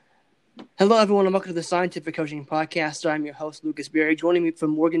Hello, everyone, and welcome to the Scientific Coaching Podcast. I'm your host, Lucas Berry. Joining me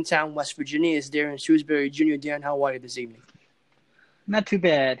from Morgantown, West Virginia is Darren Shrewsbury Jr. Darren, how are you this evening? Not too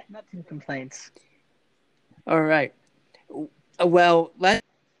bad. Not too complaints. All right. Well, let's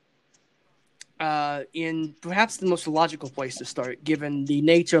in perhaps the most logical place to start, given the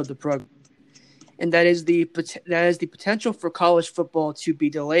nature of the program, and that is the potential for college football to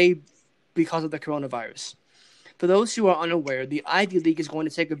be delayed because of the coronavirus. For those who are unaware, the Ivy League is going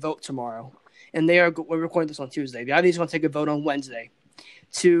to take a vote tomorrow, and we're recording this on Tuesday. The Ivy League is going to take a vote on Wednesday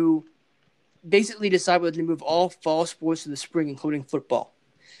to basically decide whether to move all fall sports to the spring, including football.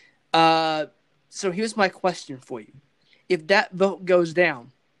 So here's my question for you. If that vote goes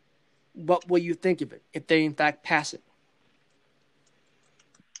down, what will you think of it if they, in fact, pass it?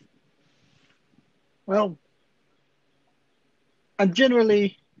 Well, I'm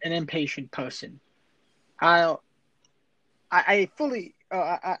generally an impatient person. I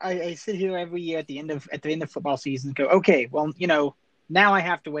sit here every year at the end of football season and go, okay, well, now I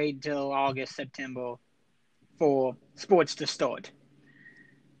have to wait until August, September for sports to start.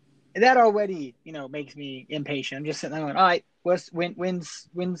 That already, makes me impatient. I'm just sitting there going, all right,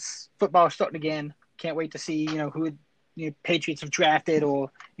 when's football starting again? Can't wait to see, who Patriots have drafted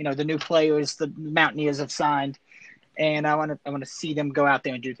or, the new players the Mountaineers have signed. And I want to see them go out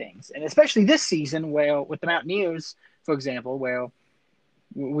there and do things. And especially this season where with the Mountaineers, for example, where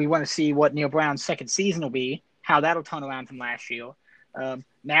we want to see what Neil Brown's second season will be, how that'll turn around from last year.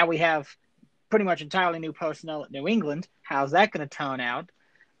 Now we have pretty much entirely new personnel at New England. How's that going to turn out?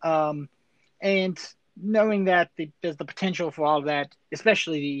 And knowing that there's the potential for all of that,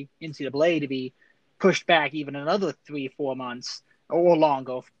 especially the NCAA, to be pushed back even another 3-4 months or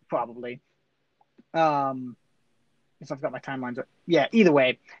longer, probably. If I've got my timelines up. Yeah, either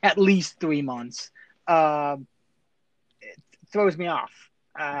way, at least 3 months. It throws me off.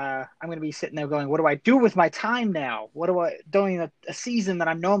 I'm going to be sitting there going, what do I do with my time now? What do I during a season that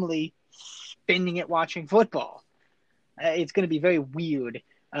I'm normally spending it watching football? It's going to be very weird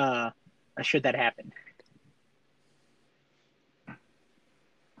should that happen.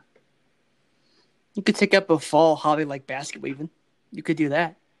 You could take up a fall hobby like basketball even. You could do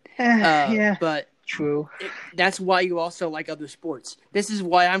that. Yeah, but true. That's why you also like other sports. This is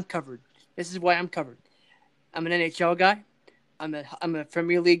why I'm covered. I'm an NHL guy. I'm a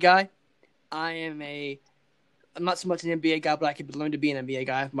Premier League guy. I'm not so much an NBA guy, but I could learn to be an NBA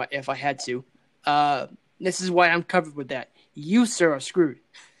guy if I had to. This is why I'm covered with that. You, sir, are screwed.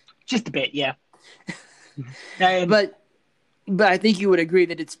 Just a bit, yeah. But I think you would agree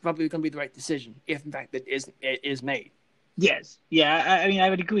that it's probably going to be the right decision if, in fact, it is made. Yes, yeah. I mean, I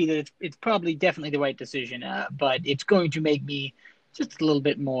would agree that it's probably definitely the right decision, but it's going to make me just a little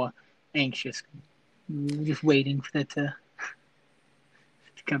bit more anxious, just waiting for that to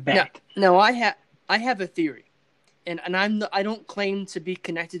come back. No, I have a theory, and I don't claim to be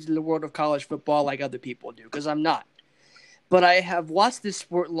connected to the world of college football like other people do, because I'm not. But I have watched this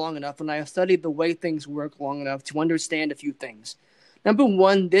sport long enough, and I have studied the way things work long enough to understand a few things. Number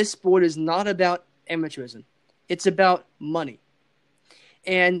one, this sport is not about amateurism. It's about money.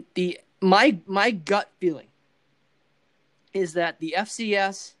 And my gut feeling is that the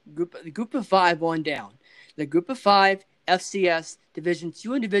FCS the group of 5 on down, the group of 5 FCS Division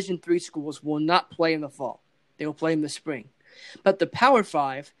II and Division III schools will not play in the fall. They will play in the spring. But the Power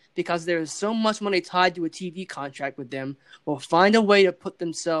 5, because there is so much money tied to a TV contract with them, will find a way to put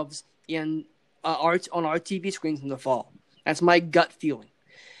themselves in on our TV screens in the fall. That's my gut feeling.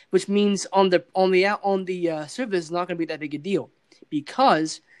 Which means on the surface, it's not going to be that big a deal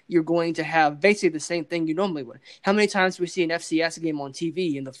because you're going to have basically the same thing you normally would. How many times do we see an FCS game on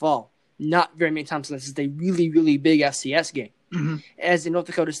TV in the fall? Not very many times unless it's a really, really big FCS game, as in North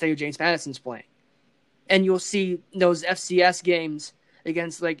Dakota State or James Madison's playing. And you'll see those FCS games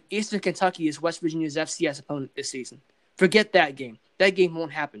against, like, Eastern Kentucky is West Virginia's FCS opponent this season. Forget that game. That game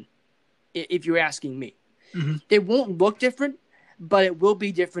won't happen, if you're asking me. Mm-hmm. It won't look different, but it will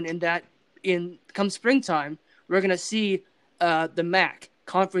be different in that come springtime, we're going to see the MAC,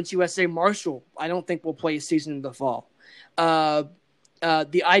 Conference USA Marshall, I don't think will play a season in the fall.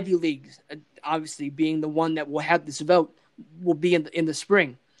 The Ivy League, obviously being the one that will have this vote, will be in the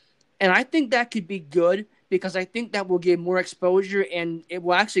spring. And I think that could be good because I think that will give more exposure and it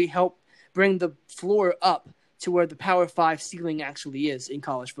will actually help bring the floor up to where the Power 5 ceiling actually is in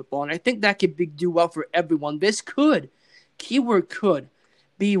college football. And I think that could do well for everyone. This could, keyword could,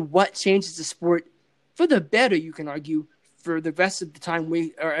 be what changes the sport for the better, you can argue, for the rest of the time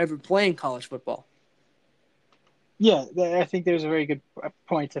we are ever playing college football. Yeah, I think there's a very good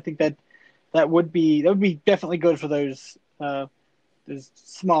point. I think that would be definitely good for those there's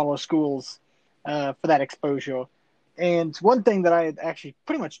smaller schools for that exposure. And one thing that I had actually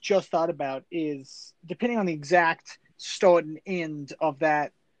pretty much just thought about is depending on the exact start and end of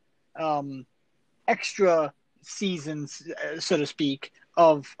that extra seasons, so to speak,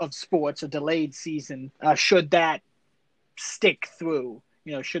 of sports, a delayed season, should that stick through,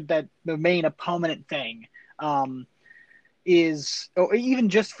 should that remain a permanent thing, or even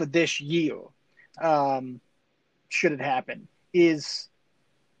just for this year, should it happen, is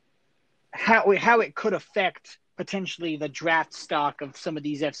how it could affect potentially the draft stock of some of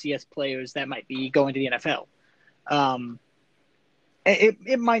these FCS players that might be going to the NFL.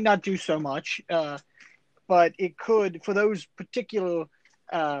 It might not do so much, but it could for those particular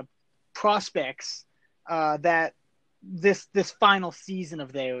prospects that this final season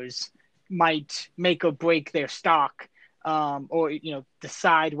of theirs might make or break their stock, or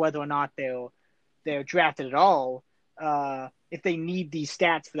decide whether or not they're drafted at all. If they need these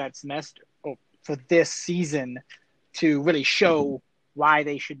stats for that semester or for this season to really show why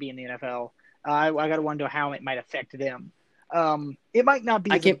they should be in the NFL, I got to wonder how it might affect them. It might not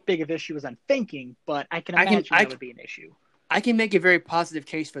be as big of an issue as I'm thinking, but I can imagine that would be an issue. I can make a very positive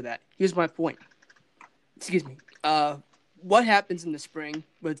case for that. Here's my point. Excuse me. What happens in the spring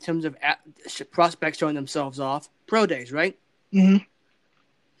in terms of prospects showing themselves off? Pro days, right? Mm-hmm.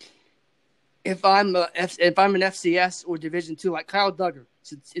 If I'm an FCS or Division II, like Kyle Duggar,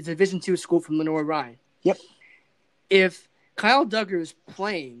 it's a Division II school from Lenore Ryan. Yep. If Kyle Duggar is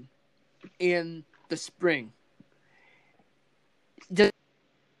playing in the spring, does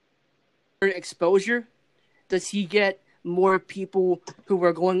he get exposure? Does he get more people who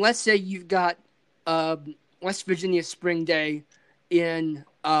are going? Let's say you've got West Virginia Spring Day in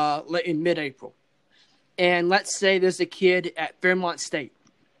mid-April, and let's say there's a kid at Fairmont State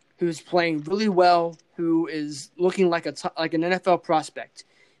who's playing really well, who is looking like an NFL prospect.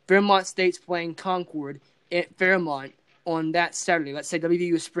 Fairmont State's playing Concord at Fairmont on that Saturday. Let's say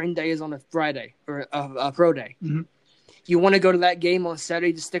WVU Spring Day is on a Friday or a pro day. Mm-hmm. You want to go to that game on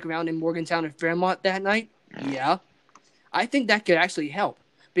Saturday to stick around in Morgantown and Fairmont that night? Yeah. I think that could actually help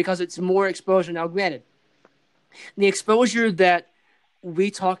because it's more exposure. Now, granted, the exposure that we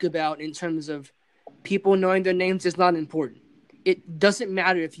talk about in terms of people knowing their names is not important. It doesn't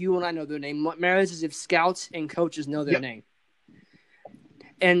matter if you and I know their name. What matters is if scouts and coaches know their name.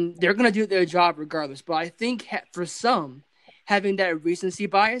 And they're going to do their job regardless. But I think for some, having that recency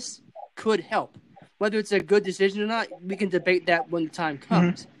bias could help. Whether it's a good decision or not, we can debate that when the time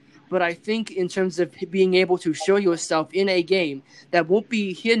comes. Mm-hmm. But I think in terms of being able to show yourself in a game that won't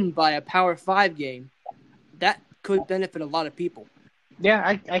be hidden by a Power 5 game, that could benefit a lot of people.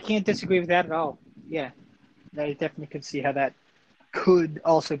 Yeah, I can't disagree with that at all. Yeah, I definitely could see how that could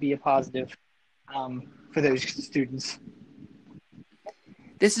also be a positive for those students.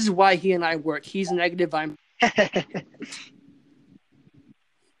 This is why he and I work. He's negative, I'm...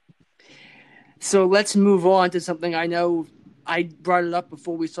 So let's move on to something I know I brought it up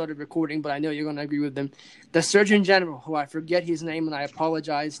before we started recording, but I know you're going to agree with them. The Surgeon General, who I forget his name, and I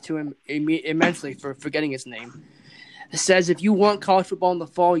apologize to him immensely for forgetting his name, says if you want college football in the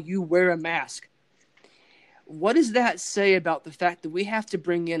fall, you wear a mask. What does that say about the fact that we have to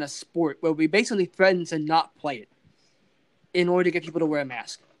bring in a sport where we basically threaten to not play it in order to get people to wear a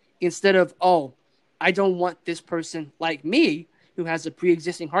mask? Instead of, I don't want this person like me who has a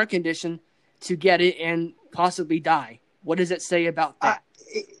pre-existing heart condition to get it and possibly die. What does it say about that?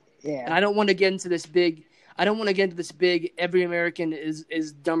 Yeah. And I don't want to get into this big every American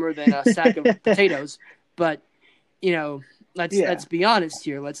is dumber than a sack of potatoes, but let's be honest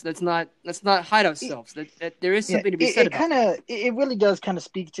here. Let's not hide ourselves. That there is something to be said about it. It really does kind of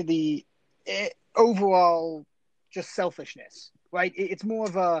speak to the overall just selfishness, right? It's more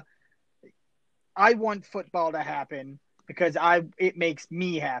of I want football to happen because it makes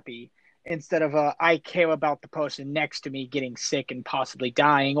me happy, instead of I care about the person next to me getting sick and possibly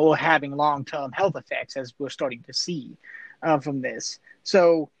dying or having long-term health effects, as we're starting to see from this.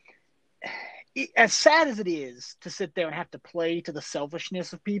 So as sad as it is to sit there and have to play to the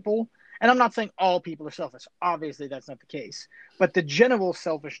selfishness of people, and I'm not saying all people are selfish. Obviously, that's not the case. But the general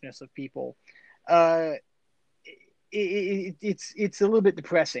selfishness of people, it's a little bit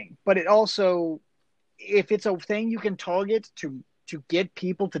depressing. But it also, if it's a thing you can target to get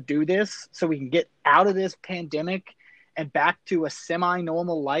people to do this so we can get out of this pandemic and back to a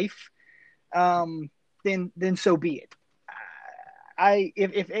semi-normal life, then so be it.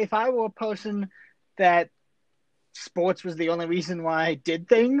 If I were a person that sports was the only reason why I did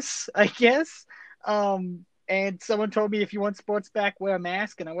things, I guess, and someone told me if you want sports back, wear a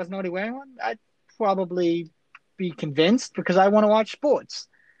mask, and I wasn't already wearing one, I'd probably be convinced because I want to watch sports.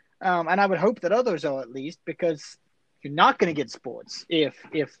 And I would hope that others are at least, because you're not going to get sports if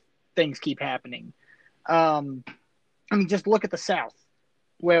things keep happening. I mean, just look at the South,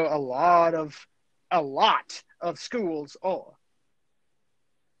 where a lot of schools are.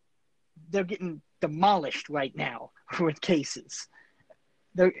 They're getting demolished right now with cases.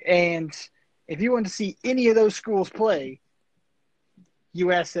 And if you want to see any of those schools play,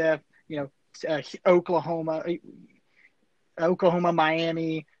 USF, Oklahoma,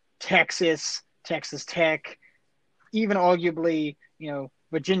 Miami, Texas Tech, even arguably,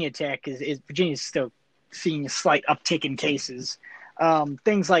 Virginia Tech Virginia's still seeing a slight uptick in cases.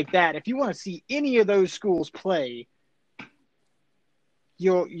 Things like that. If you want to see any of those schools play,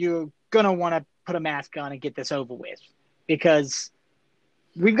 you're gonna want to put a mask on and get this over with, because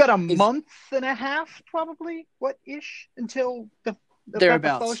we've got a month and a half, probably, until the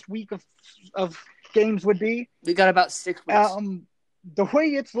first week of games would be. We got about 6 weeks. The way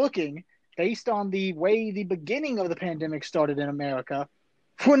it's looking, based on the way the beginning of the pandemic started in America,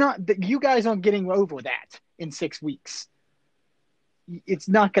 you guys aren't getting over that in 6 weeks. It's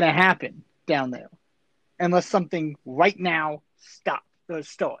not going to happen down there unless something right now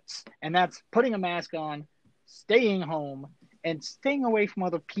starts. And that's putting a mask on, staying home, and staying away from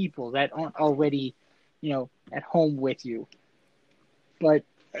other people that aren't already, at home with you. But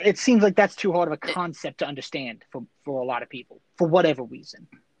it seems like that's too hard of a concept to understand for a lot of people, for whatever reason.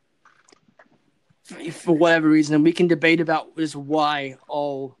 For whatever reason, and we can debate about just why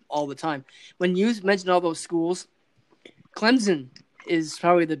all the time. When you mentioned all those schools, Clemson is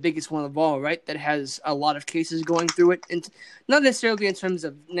probably the biggest one of all, right? That has a lot of cases going through it, and not necessarily in terms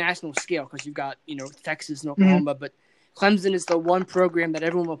of national scale, because you've got Texas and Oklahoma, but Clemson is the one program that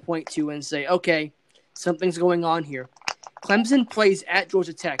everyone will point to and say, okay, something's going on here. Clemson plays at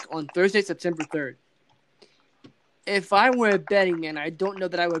Georgia Tech on Thursday, September 3rd. If I were a betting man, I don't know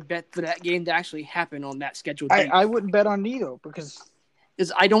that I would bet for that game to actually happen on that scheduled date. I wouldn't bet on either, because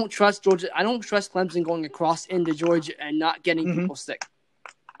I don't trust Georgia. I don't trust Clemson going across into Georgia and not getting people sick.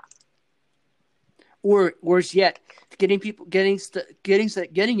 Or worse yet, getting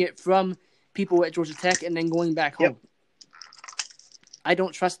it from people at Georgia Tech and then going back home. Yep. I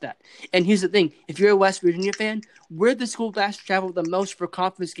don't trust that. And here's the thing: if you're a West Virginia fan, we're the school that traveled the most for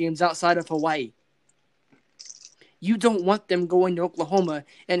conference games outside of Hawaii. You don't want them going to Oklahoma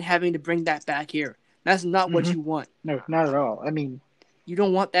and having to bring that back here. That's not what you want. No, not at all. I mean, you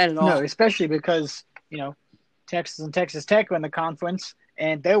don't want that at all. No, especially because, Texas and Texas Tech are in the conference,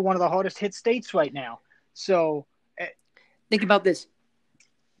 and they're one of the hardest hit states right now. So think about this.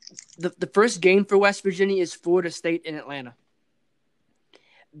 The first game for West Virginia is Florida State in Atlanta.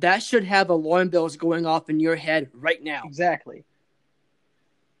 That should have alarm bells going off in your head right now. Exactly.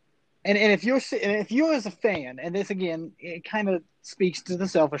 And if you're as a fan, and this again, it kind of speaks to the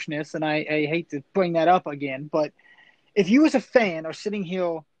selfishness, and I hate to bring that up again, but if you as a fan are sitting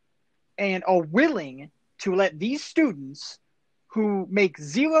here and are willing to let these students who make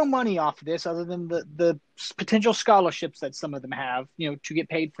zero money off of this, other than the potential scholarships that some of them have, to get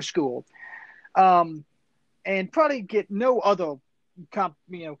paid for school, and probably get no other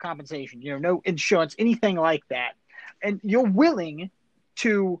compensation, no insurance, anything like that, and you're willing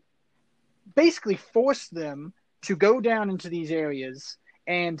to basically force them to go down into these areas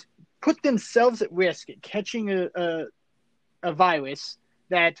and put themselves at risk at catching a virus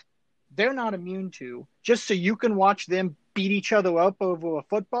that they're not immune to, just so you can watch them beat each other up over a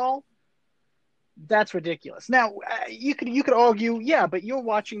football, that's ridiculous. Now, you could argue, yeah, but you're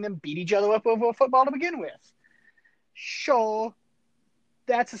watching them beat each other up over a football to begin with. Sure,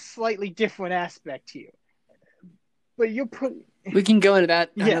 that's a slightly different aspect here. But we can go into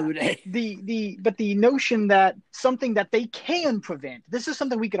that another day. But the notion that something that they can prevent, this is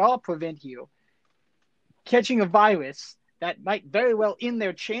something we could all prevent here, catching a virus that might very well end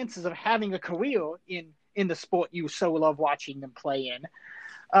their chances of having a career in the sport you so love watching them play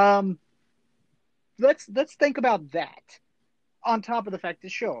in. Let's think about that. On top of the fact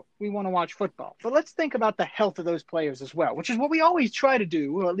that, sure, we want to watch football, but let's think about the health of those players as well, which is what we always try to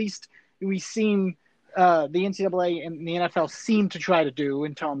do, or at least we seem the NCAA and the NFL seem to try to do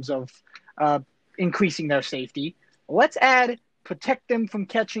in terms of increasing their safety. Let's protect them from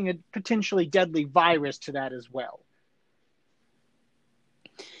catching a potentially deadly virus to that as well.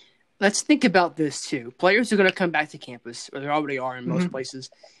 Let's think about this too. Players are going to come back to campus, or they already are in most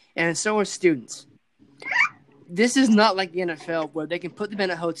places, and so are students. This is not like the NFL where they can put them in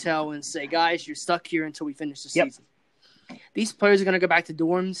a hotel and say, guys, you're stuck here until we finish the season. These players are going to go back to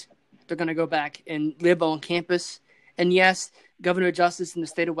dorms. They're going to go back and live on campus And yes, Governor Justice in the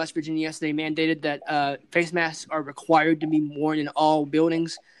state of West Virginia yesterday mandated that face masks are required to be worn in all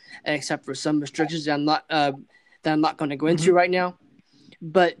buildings, except for some restrictions that I'm not going to go into right now.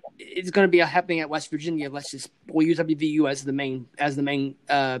 But it's going to be happening at West Virginia. We'll use WVU as the main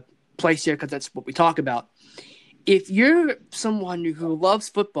place here because that's what we talk about. If you're someone who loves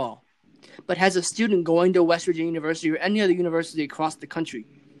football but has a student going to West Virginia University or any other university across the country,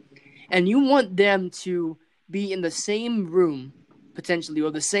 and you want them to be in the same room, potentially, or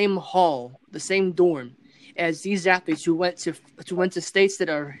the same hall, the same dorm, as these athletes who went to states that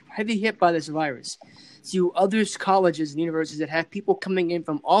are heavily hit by this virus, to other colleges and universities that have people coming in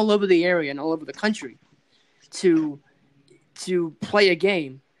from all over the area and all over the country to play a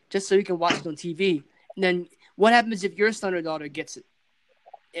game just so you can watch it on TV. And then what happens if your son or daughter gets it?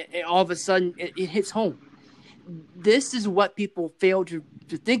 And all of a sudden, it hits home. This is what people fail to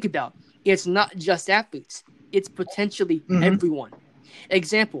think about. It's not just athletes. It's potentially everyone.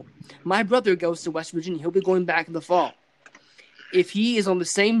 Example, my brother goes to West Virginia. He'll be going back in the fall. If he is on the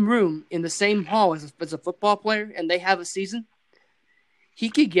same room, in the same hall as a football player, and they have a season, he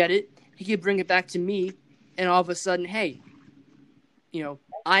could get it. He could bring it back to me, and all of a sudden, hey,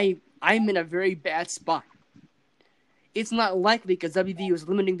 I'm in a very bad spot. It's not likely because WVU is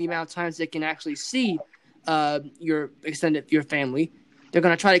limiting the amount of times they can actually see your family. They're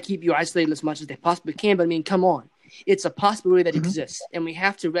going to try to keep you isolated as much as they possibly can. But, come on. It's a possibility that exists, and we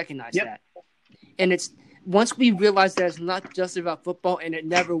have to recognize that. And once we realize that it's not just about football, and it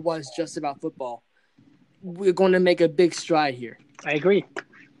never was just about football, we're going to make a big stride here. I agree.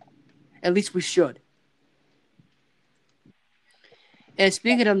 At least we should. And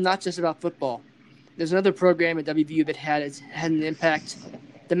speaking of not just about football, there's another program at WVU that had an impact.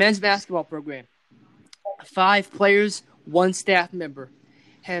 The men's basketball program. 5 players, 1 staff member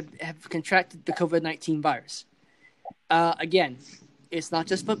have contracted the COVID-19 virus. Again, it's not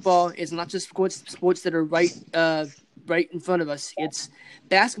just football. It's not just sports that are right in front of us. It's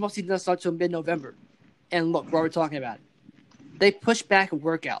basketball season doesn't start until mid-November. And look, what we're talking about. They push back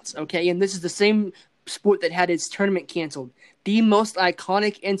workouts, okay? And this is the same sport that had its tournament canceled. The most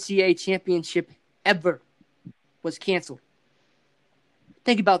iconic NCAA championship ever was canceled.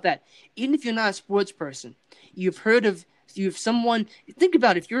 Think about that. Even if you're not a sports person, think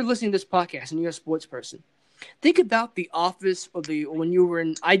about if you're listening to this podcast and you're a sports person. Think about The Office I used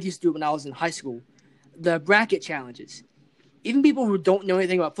to do it when I was in high school, the bracket challenges. Even people who don't know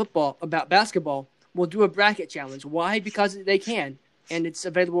anything about basketball, will do a bracket challenge. Why? Because they can, and it's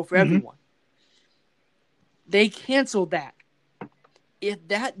available for everyone. They canceled that. If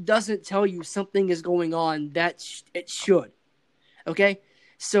that doesn't tell you something is going on, it should. Okay?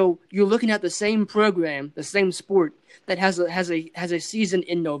 So you're looking at the same program, the same sport that has a season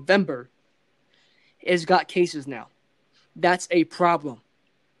in November, has got cases now. That's a problem.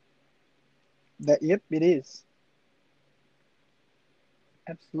 It is.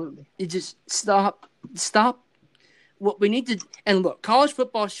 Absolutely. You just stop. What we need to, and look, college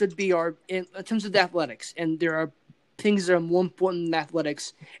football should be in terms of the athletics, and there are things that are more important than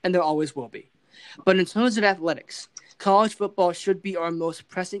athletics, and there always will be. But in terms of athletics, college football should be our most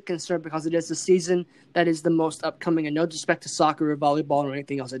pressing concern because it is the season that is the most upcoming, and no disrespect to soccer or volleyball or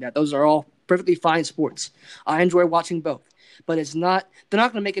anything else like that. Those are all perfectly fine sports. I enjoy watching both, but they're not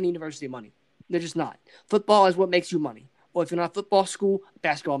going to make any university money. They're just not. Football is what makes you money. Or if you're not a football school,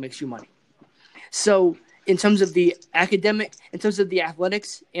 basketball makes you money. So in terms of the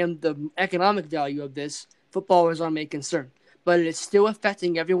athletics and the economic value of this, football is our main concern. But it is still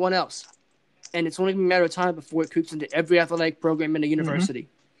affecting everyone else. And it's only a matter of time before it creeps into every athletic program in a university.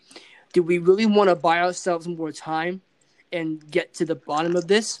 Do we really want to buy ourselves more time and get to the bottom of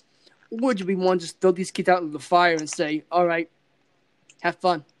this? Or do we want to just throw these kids out into the fire and say, all right, have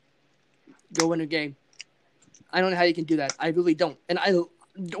fun. Go win a game. I don't know how you can do that. I really don't. And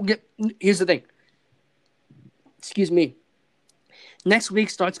here's the thing. Excuse me. Next week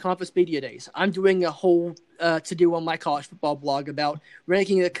starts Conference Media Days. I'm doing a whole to-do on my college football blog about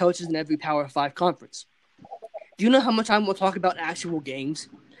ranking the coaches in every Power 5 conference. Do you know how much I want to talk about actual games?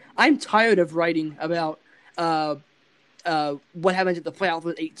 I'm tired of writing about what happens at the playoffs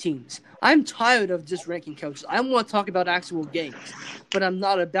with 8 teams. I'm tired of just ranking coaches. I want to talk about actual games. But I'm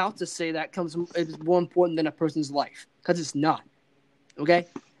not about to say that is more important than a person's life. Because it's not. Okay?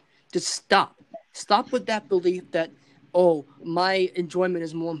 Just stop. Stop with that belief that, my enjoyment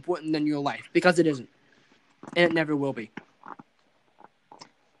is more important than your life. Because it isn't. And it never will be.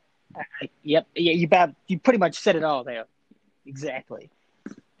 Yep. You pretty much said it all there. Exactly.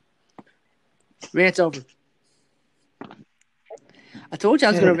 Rant's over. I told you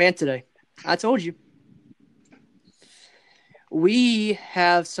I was going to rant today. I told you. we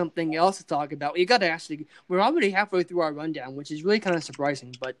have something else to talk about. We're already halfway through our rundown, which is really kind of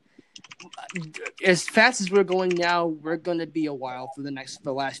surprising. But as fast as we're going now, we're going to be a while for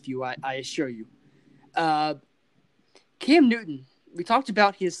the last few. I assure you. Cam Newton. We talked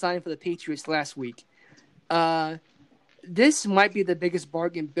about his signing for the Patriots last week. This might be the biggest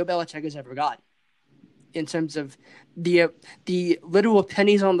bargain Bill Belichick has ever got in terms of the literal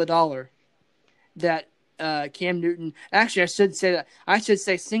pennies on the dollar that Cam Newton. Actually, I should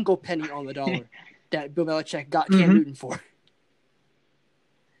say single penny on the dollar that Bill Belichick got Cam Newton for.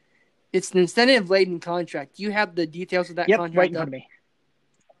 It's an incentive-laden contract. Do you have the details of that contract? Right in front of me.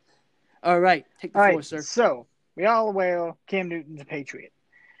 All right, take the floor, sir. So we all aware Cam Newton's a Patriot.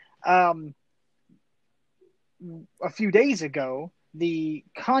 A few days ago, the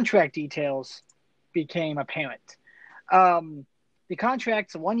contract details became apparent. The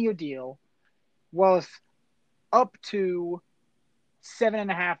contract's a 1-year deal worth up to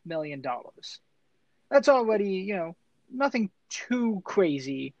 $7.5 million. That's already, nothing too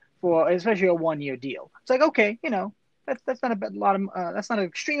crazy for especially a 1-year deal. It's like, okay, that's not that's not an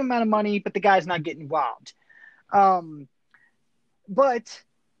extreme amount of money, but the guy's not getting robbed. But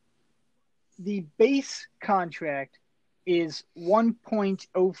the base contract is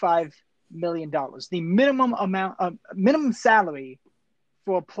 $1.05 million. The minimum salary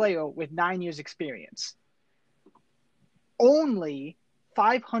for a player with 9 years experience. Only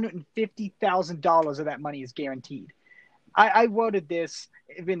 $550,000 of that money is guaranteed. I worded this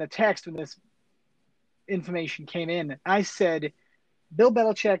in the text when this information came in. I said, Bill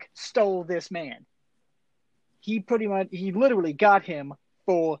Belichick stole this man. He literally got him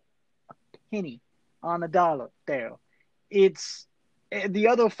for a penny on the dollar there. It's the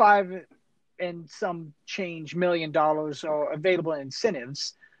other $5 and some change million are available in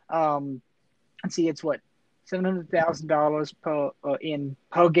incentives. Let's see, it's what, $700,000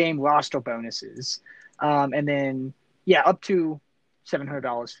 per game roster bonuses, and then up to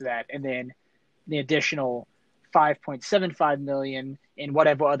 $700 for that, and then the additional $5.75 million in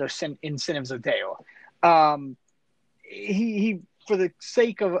whatever other incentives are there. He for the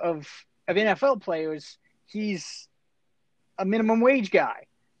sake of NFL players, he's a minimum wage guy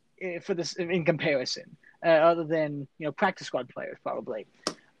for this in comparison, other than practice squad players probably.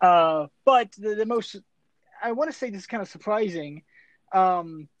 But the most, I want to say this is kind of surprising,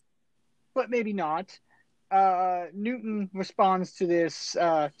 but maybe not. Newton responds to this,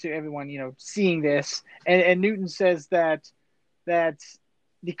 to everyone, seeing this, and Newton says that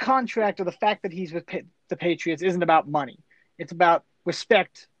the contract or the fact that he's with the Patriots isn't about money. It's about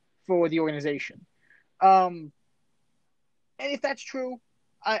respect for the organization. And if that's true,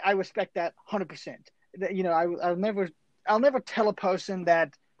 I respect that 100%. I'll never tell a person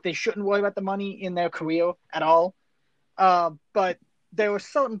that they shouldn't worry about the money in their career at all. But there are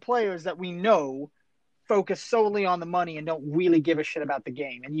certain players that we know focus solely on the money and don't really give a shit about the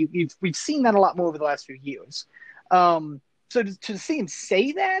game. And we've seen that a lot more over the last few years. So to see him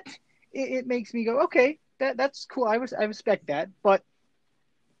say that, it makes me go, okay, that's cool. I respect that. But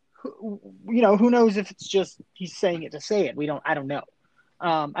who knows if it's just he's saying it to say it? I don't know.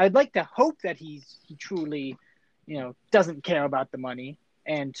 I'd like to hope that he truly, doesn't care about the money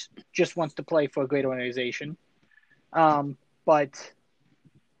and just wants to play for a great organization. But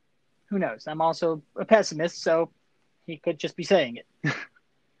who knows? I'm also a pessimist, so he could just be saying it.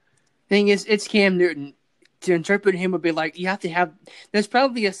 Thing is, it's Cam Newton. To interpret him would be like, you have to have. There's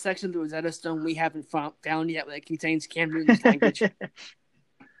probably a section of the Rosetta Stone we haven't found yet that contains Cam Newton's language.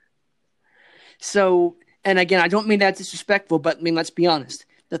 So, and again, I don't mean that disrespectful, but let's be honest.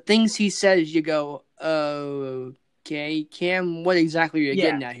 The things he says, you go, okay, Cam, what exactly are you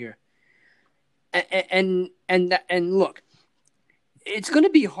getting at here? And look, it's going to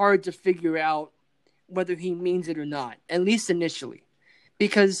be hard to figure out whether he means it or not, at least initially,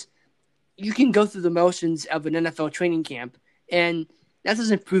 because you can go through the motions of an NFL training camp, and that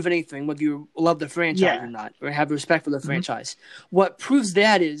doesn't prove anything, whether you love the franchise or not, or have respect for the franchise. What proves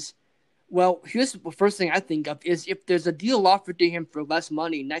that is, well, here's the first thing I think of is if there's a deal offered to him for less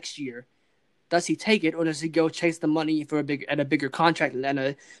money next year, does he take it, or does he go chase the money for a bigger contract and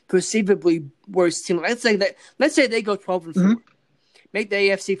a perceivably worse team? Let's say they go 12-4, make the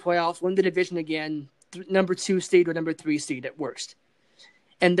AFC playoffs, win the division again, number 2 seed or number 3 seed at worst,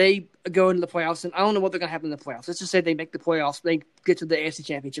 and they go into the playoffs. And I don't know what they're going to happen in the playoffs. Let's just say they make the playoffs, they get to the AFC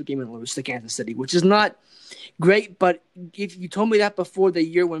Championship game and lose to Kansas City, which is not great. But if you told me that before the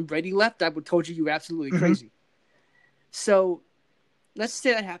year when Brady left, I would have told you were absolutely crazy. So let's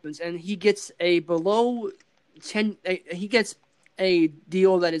say that happens, and he gets he gets a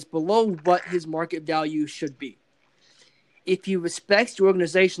deal that is below what his market value should be. If he respects the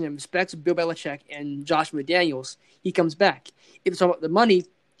organization and respects Bill Belichick and Josh McDaniels, he comes back. If it's all about the money,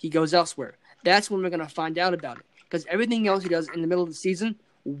 he goes elsewhere. That's when we're going to find out about it. Because everything else he does in the middle of the season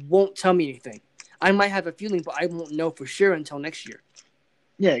won't tell me anything. I might have a feeling, but I won't know for sure until next year.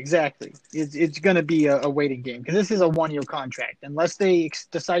 Yeah, exactly. It's going to be a waiting game because this is a 1-year contract. Unless they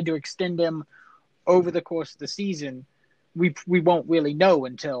decide to extend him over the course of the season, we won't really know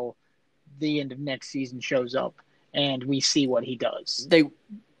until the end of next season shows up and we see what he does.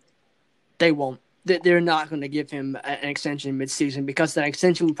 They won't. They're not going to give him an extension mid-season because that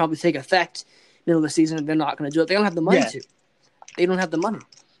extension will probably take effect middle of the season and they're not going to do it. They don't have the money to. They don't have the money.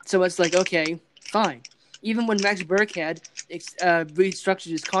 So it's like, okay, fine. Even when Max Burkhead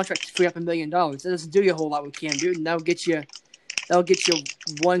restructured his contract to free up $1 million, that doesn't do you a whole lot with Cam Newton. That'll get you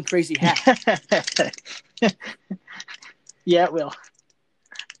one crazy hat. Yeah, it will.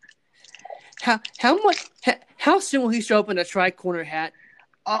 How soon will he show up in a tri-corner hat?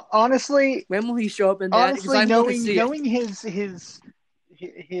 Honestly, when will he show up in that? Honestly, knowing his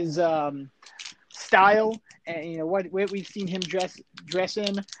style and what we've seen him dress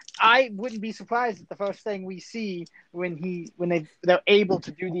in, I wouldn't be surprised if the first thing we see when they're able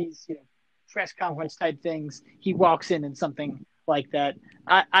to do these press conference type things, he walks in something like that.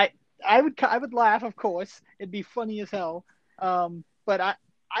 I would laugh, of course. It'd be funny as hell. But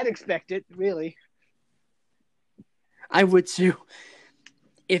I'd expect it, really. I would too.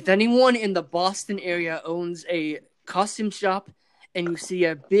 If anyone in the Boston area owns a costume shop and you see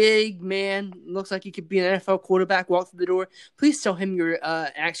a big man, looks like he could be an NFL quarterback, walk through the door, please tell him you're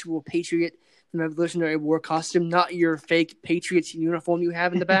actual Patriot from the Revolutionary War costume, not your fake Patriots uniform you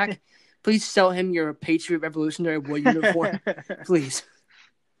have in the back. Please tell him you're a Patriot Revolutionary War uniform. Please.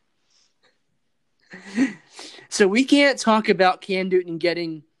 So we can't talk about Cam Newton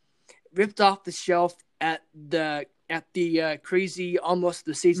getting ripped off the shelf at the crazy almost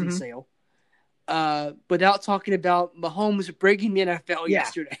the season sale without talking about Mahomes breaking the NFL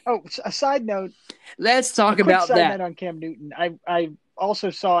yesterday. Oh, a side note. Let's talk about that. Side note on Cam Newton. I also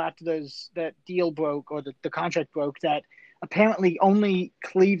saw after that deal broke or the contract broke that apparently only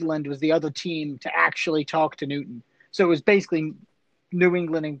Cleveland was the other team to actually talk to Newton. So it was basically New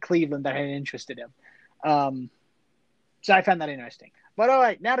England and Cleveland that had interested him. So I found that interesting. But all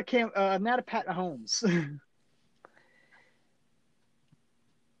right, now to Pat Mahomes.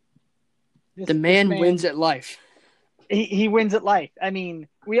 The man wins at life. He wins at life. I mean,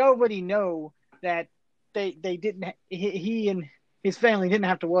 we already know that they didn't. He and his family didn't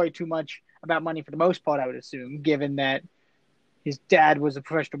have to worry too much about money for the most part. I would assume, given that his dad was a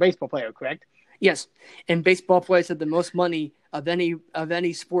professional baseball player, correct? Yes, and baseball players have the most money of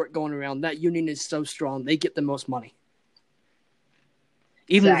any sport going around. That union is so strong; they get the most money,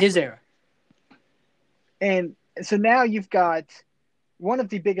 even in his era. And so now you've got one of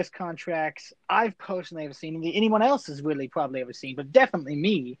the biggest contracts I've personally ever seen, and anyone else has really probably ever seen, but definitely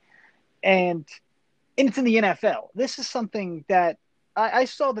me. And it's in the NFL. This is something that I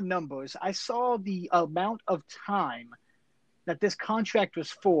saw the numbers. I saw the amount of time that this contract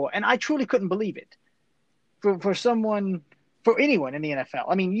was for, and I truly couldn't believe it. For anyone in the NFL.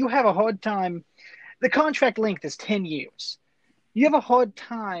 I mean, you have a hard time. The contract length is 10 years. You have a hard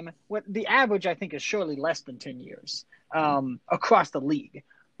time. The average, I think, is surely less than 10 years across the league.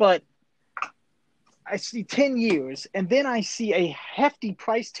 But I see 10 years, and then I see a hefty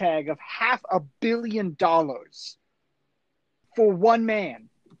price tag of $500 million for one man.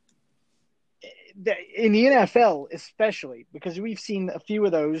 In the NFL, especially, because we've seen a few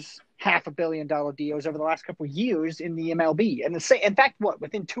of those $500 million deals over the last couple of years in the MLB. And in fact,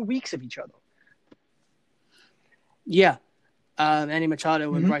 within 2 weeks of each other. Yeah. Manny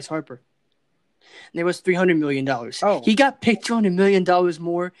Machado and Bryce Harper. And it was $300 million. Oh. He got paid $200 million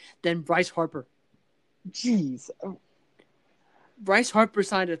more than Bryce Harper. Jeez. Bryce Harper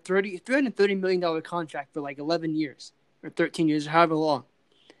signed a $330 million contract for like 11 years or 13 years, however long.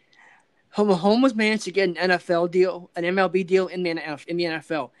 Mahomes managed to get an NFL deal, an MLB deal in the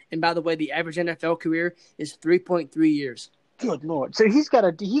NFL. And by the way, the average NFL career is 3.3 years. Good Lord. So he's got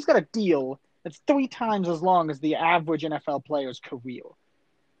a deal that's 3 times as long as the average NFL player's career.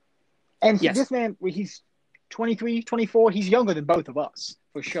 And this man, he's 23, 24. He's younger than both of us,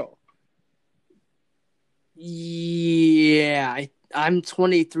 for sure. Yeah, I'm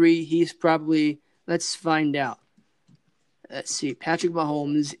 23. He's probably, let's find out. Let's see. Patrick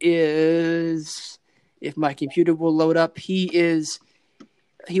Mahomes is, if my computer will load up, he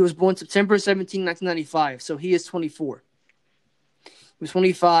was born September 17, 1995, so he is 24. He was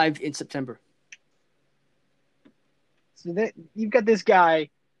 25 in September. So you've got this guy.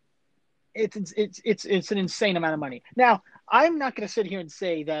 It's an insane amount of money. Now, I'm not going to sit here and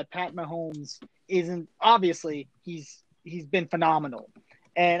say that Pat Mahomes isn't. Obviously, he's been phenomenal,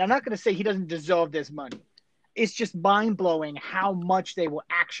 and I'm not going to say he doesn't deserve this money. It's just mind blowing how much they were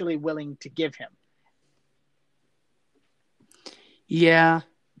actually willing to give him. Yeah.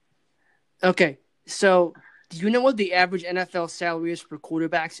 Okay. So, do you know what the average NFL salary is for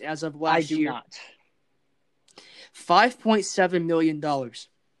quarterbacks as of last year? I do not. $5.7 million.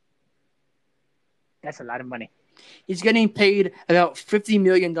 That's a lot of money. He's getting paid about $50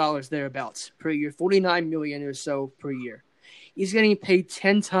 million thereabouts per year, $49 million or so per year. He's getting paid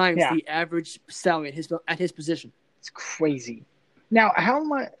 10 times the average salary at his position. It's crazy. Now, how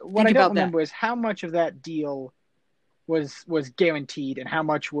much? What I don't remember is how much of that deal was guaranteed, and how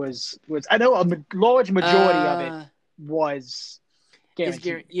much was. I know a large majority of it was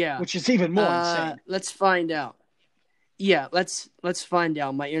guaranteed. Which is even more insane. Let's find out. Yeah, let's find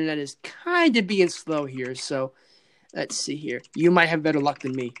out. My internet is kind of being slow here, so let's see here. You might have better luck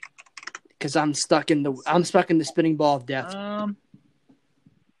than me, because I'm stuck in the spinning ball of death.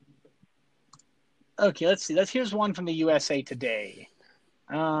 Okay, let's see. Here's one from the USA Today.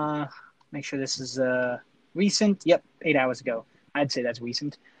 Make sure this is recent. Yep, 8 hours ago. I'd say that's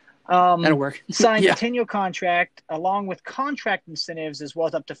recent. That'll work. Signed a 10-year contract along with contract incentives as well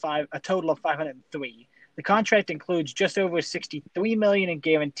as up to a total of 503. The contract includes just over $63 million in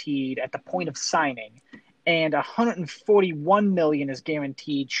guaranteed at the point of signing, and $141 million is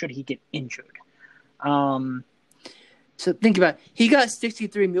guaranteed should he get injured. So think about it. He got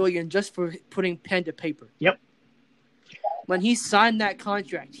 $63 million just for putting pen to paper. Yep. When he signed that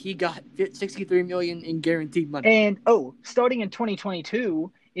contract, he got $63 million in guaranteed money. And starting in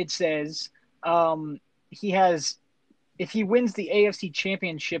 2022, it says he has, if he wins the AFC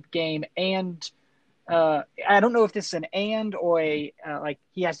Championship game and I don't know if this is an and or a like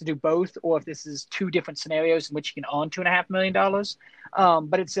he has to do both, or if this is two different scenarios in which he can earn $2.5 million.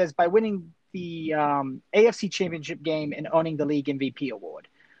 But it says by winning the AFC Championship game and earning the league MVP award.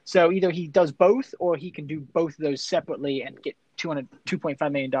 So either he does both, or he can do both of those separately and get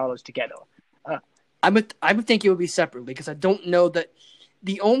 $2.5 million together. I would think it would be separately, because I don't know that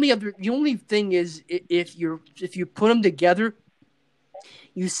the only thing is if you put them together,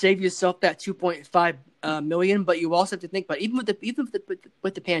 you save yourself that $2.5 million, but you also have to think about even with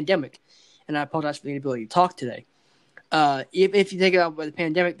the pandemic, and I apologize for the inability to talk today. If you think about the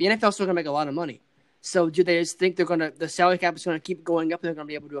pandemic, the NFL is still going to make a lot of money. So do they just think the salary cap is going to keep going up and they're going to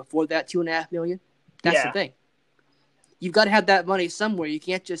be able to afford that $2.5 million? That's the thing. You've got to have that money somewhere. You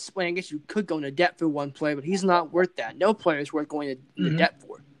can't just, I guess you could go into debt for one player, but he's not worth that. No player is worth going into debt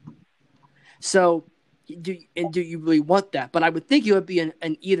for. So do you really want that? But I would think it would be an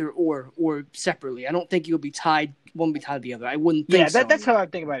either or separately. I don't think it would be tied. Won't be tied to the other. I wouldn't think so. Yeah, that's how I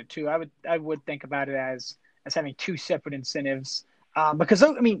think about it too. I would think about it as having two separate incentives. Because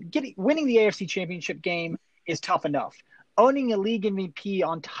winning the AFC Championship game is tough enough. Owning a league MVP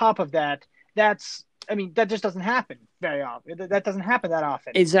on top of that, that just doesn't happen very often. That doesn't happen that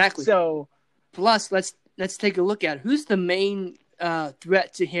often. Exactly. So, plus, let's take a look at who's the main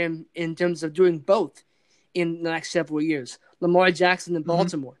threat to him in terms of doing both in the next several years. Lamar Jackson in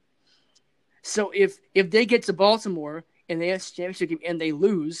Baltimore. So if they get to Baltimore and the AFC Championship game and they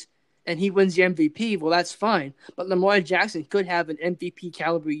lose, and he wins the MVP, well, that's fine. But Lamar Jackson could have an MVP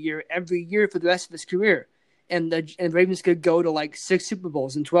caliber year every year for the rest of his career. And the Ravens could go to like 6 Super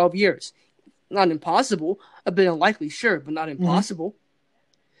Bowls in 12 years. Not impossible. A bit unlikely, sure, but not impossible.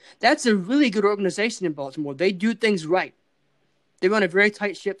 That's a really good organization in Baltimore. They do things right. They run a very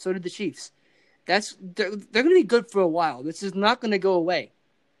tight ship, so did the Chiefs. They're going to be good for a while. This is not going to go away.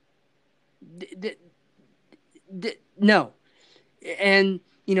 No. And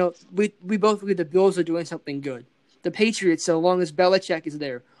we both agree the Bills are doing something good. The Patriots, so long as Belichick is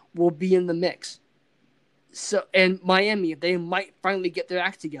there, will be in the mix. So, and Miami, they might finally get their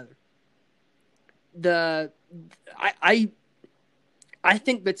act together. I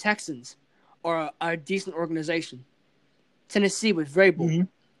think the Texans are a decent organization. Tennessee with Vrabel,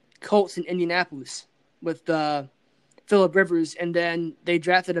 Colts in Indianapolis with Phillip Rivers, and then they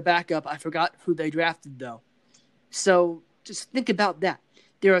drafted a backup. I forgot who they drafted though. So just think about that.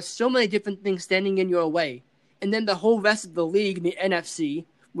 There are so many different things standing in your way. And then the whole rest of the league, the NFC,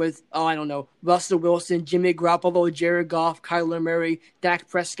 with, Russell Wilson, Jimmy Garoppolo, Jared Goff, Kyler Murray, Dak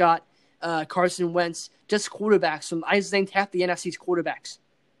Prescott, Carson Wentz, just quarterbacks. I think half the NFC's quarterbacks.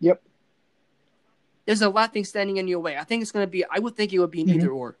 Yep. There's a lot of things standing in your way. I think it's going to be, I would think it would be an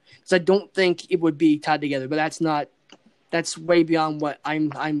either or. Because I don't think it would be tied together, but that's way beyond what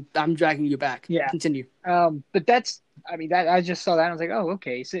I'm dragging you back. Yeah. Continue. But I just saw that and I was like, oh,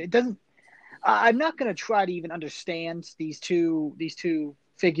 okay. So it doesn't, I'm not going to try to even understand these two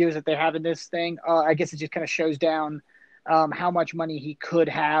figures that they have in this thing. I guess it just kind of shows down how much money he could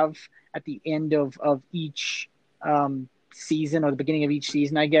have at the end of each season or the beginning of each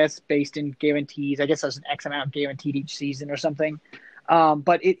season, I guess, based in guarantees. I guess there's an X amount guaranteed each season or something.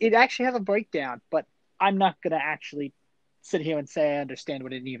 But it actually has a breakdown, but I'm not going to actually sit here and say I understand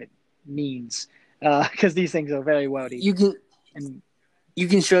what it even means because these things are very wordy. You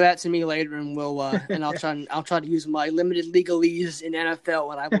can show that to me later, and I'll try to use my limited legalese in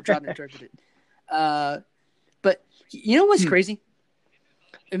NFL, and I will try to interpret it. But you know what's crazy?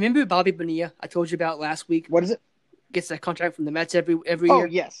 Remember Bobby Bonilla I told you about last week? What is it? Gets that contract from the Mets every year. Oh,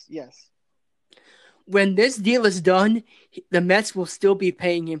 yes. When this deal is done, the Mets will still be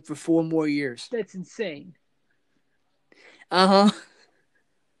paying him for 4 more years. That's insane. Think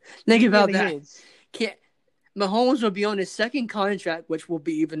about that. Mahomes will be on his second contract, which will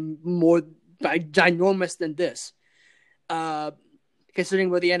be even more ginormous than this, considering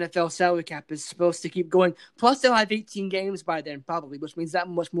where the NFL salary cap is supposed to keep going. Plus, they'll have 18 games by then, probably, which means that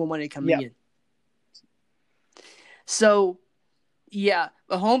much more money coming in. So, yeah,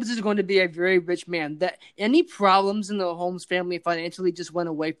 Mahomes is going to be a very rich man. That any problems in the Mahomes family financially just went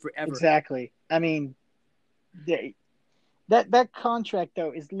away forever. Exactly. I mean, that contract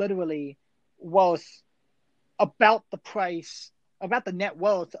though is literally worth about the price, about the net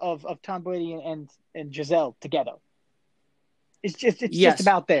worth of Tom Brady and Giselle together. It's just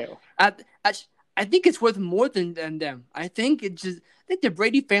about there. I think it's worth more than them. I think the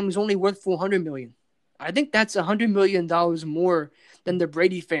Brady family's only worth $400 million. I think that's $100 million more than the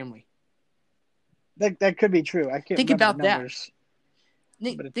Brady family. That could be true. I can't think remember about the numbers.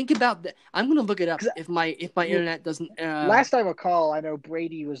 that. Think about that. I'm gonna look it up if my internet doesn't. Last I recall, I know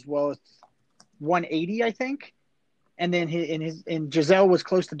Brady was worth 180, I think, and then and Giselle was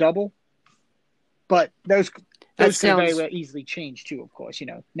close to double. But those can very well easily change too. Of course,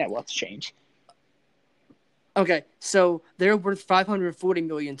 net worths change. Okay, so they're worth $540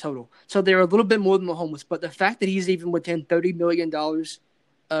 million total. So they're a little bit more than Mahomes, but the fact that he's even within $30 million or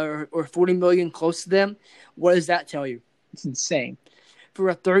 $40 million close to them, what does that tell you? It's insane for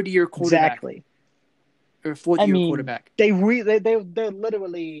a third-year quarterback, exactly, or fourth-year quarterback. They're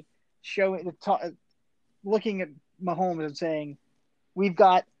literally looking at Mahomes and saying, "We've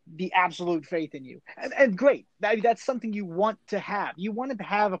got the absolute faith in you," and great. That's something you want to have. You wanted to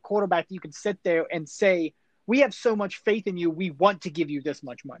have a quarterback that you can sit there and say, "We have so much faith in you. We want to give you this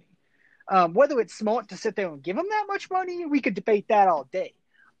much money." Whether it's smart to sit there and give him that much money, we could debate that all day.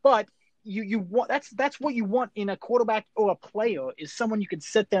 But you want that's what you want in a quarterback or a player is someone you can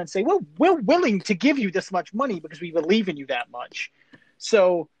sit there and say, "Well, we're willing to give you this much money because we believe in you that much."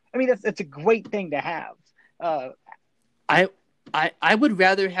 So, I mean, that's a great thing to have. I would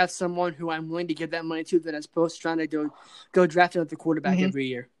rather have someone who I'm willing to give that money to than as opposed to trying to go draft another quarterback every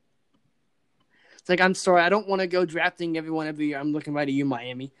year. It's like, I'm sorry, I don't want to go drafting everyone every year. I'm looking right at you,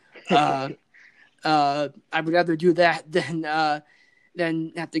 Miami. I would rather do that than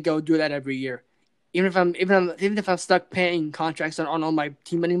have to go do that every year. Even if I'm stuck paying contracts that aren't on my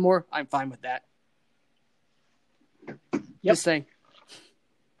team anymore, I'm fine with that. Just saying.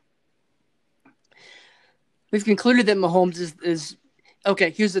 We've concluded that Mahomes is okay.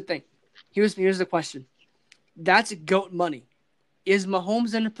 Here's the thing. Here's the question. That's GOAT money. Is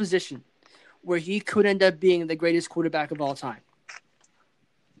Mahomes in a position where he could end up being the greatest quarterback of all time?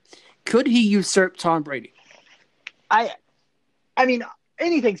 Could he usurp Tom Brady? I mean,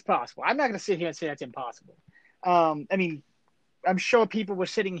 anything's possible. I'm not going to sit here and say that's impossible. I mean, I'm sure people were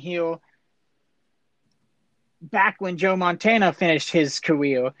sitting here back when Joe Montana finished his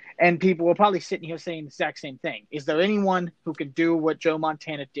career, and people were probably sitting here saying the exact same thing. Is there anyone who can do what Joe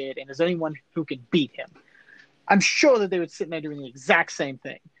Montana did, and is there anyone who can beat him? I'm sure that they would sit there doing the exact same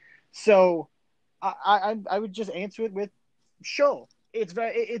thing. So I would just answer it with sure. It's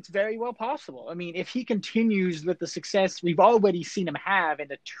very well possible. I mean, if he continues with the success we've already seen him have in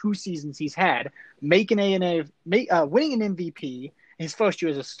the 2 seasons he's had, winning an MVP his first year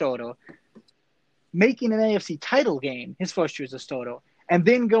as a starter, making an AFC title game his first year as a starter, and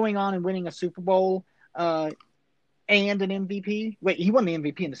then going on and winning a Super Bowl and an MVP. Wait, he won the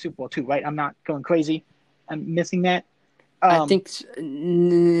MVP in the Super Bowl too, right? I'm not going crazy. I'm missing that. I think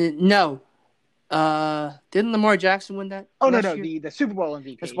no. Didn't Lamar Jackson win that? Oh no, the Super Bowl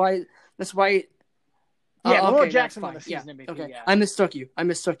MVP. That's why. Yeah, Lamar Jackson won the season MVP. Okay, yeah. I mistook you.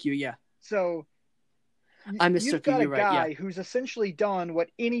 Yeah. So I mistook you. You've got You're right. a guy who's essentially done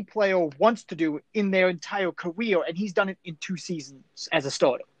what any player wants to do in their entire career, and he's done it in 2 seasons as a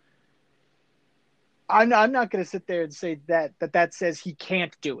starter. I'm not going to sit there and say that says he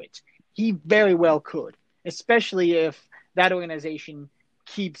can't do it. He very well could, especially if that organization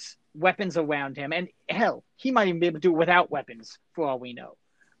keeps weapons around him. And hell, he might even be able to do it without weapons, for all we know,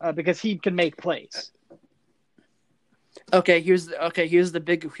 because he can make plays. Here's the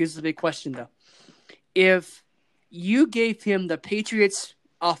big question though. If you gave him the Patriots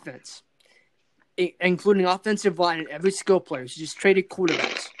offense, including offensive line and every skill player, you just traded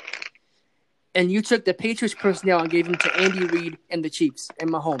quarterbacks, and you took the Patriots personnel and gave them to Andy Reid and the Chiefs and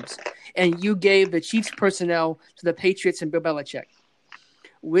Mahomes, and you gave the Chiefs personnel to the Patriots and Bill Belichick,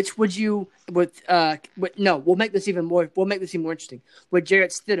 which would you we'll make this even more interesting. With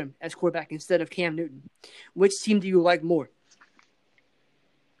Jarrett Stidham as quarterback instead of Cam Newton, which team do you like more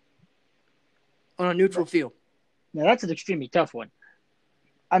on a neutral field? Now that's an extremely tough one.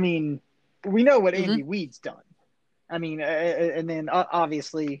 I mean, we know what Andy Reid's done. I mean, and then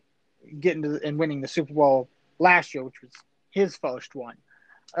obviously getting to and winning the Super Bowl last year, which was his first one.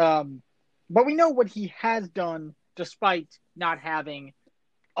 But we know what he has done despite not having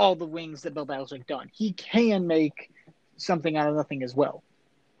all the wings that Bill Belichick done. He can make something out of nothing as well.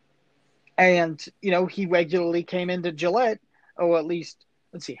 And, he regularly came into Gillette, or at least,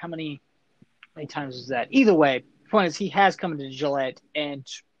 let's see, how many times was that? Either way, the point is he has come into Gillette and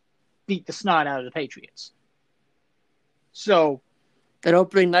beat the snot out of the Patriots. So that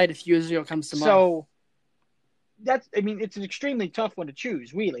opening night a few years ago comes to mind. So it's an extremely tough one to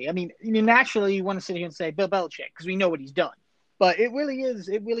choose, really. I mean, naturally you want to sit here and say Bill Belichick because we know what he's done. But it really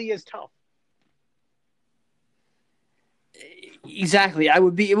is tough. Exactly.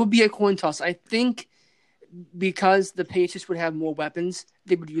 It would be a coin toss. I think because the Patriots would have more weapons,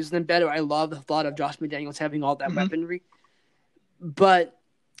 they would use them better. I love the thought of Josh McDaniels having all that weaponry. But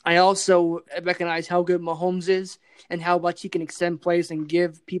I also recognize how good Mahomes is and how much he can extend plays and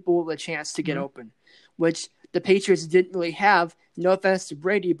give people the chance to get open, which the Patriots didn't really have. No offense to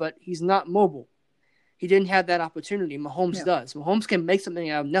Brady, but he's not mobile. He didn't have that opportunity. Mahomes does. Mahomes can make something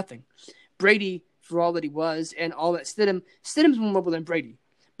out of nothing. Brady, for all that he was, and all that, Stidham's more mobile than Brady.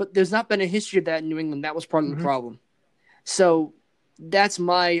 But there's not been a history of that in New England. That was part of the problem. So that's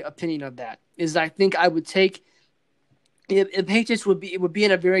my opinion of that. Is I think I would take the Patriots would be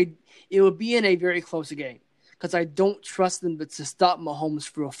in a very close game because I don't trust them to stop Mahomes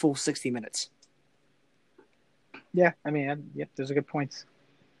for a full 60 minutes. Yeah, I mean, those are good points.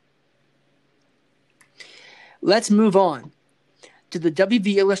 Let's move on to the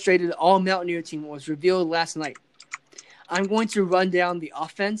WV Illustrated All Mountaineer team that was revealed last night. I'm going to run down the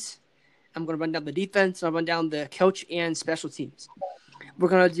offense. I'm going to run down the defense. I'll run down the coach and special teams. We're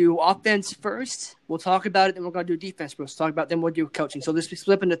going to do offense first. We'll talk about it. Then we're going to do defense first. Then we'll do coaching. So this is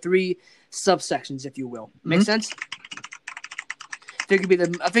split into 3 subsections, if you will. Make sense? I think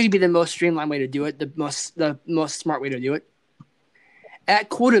it'd be the most streamlined way to do it. The most smart way to do it. At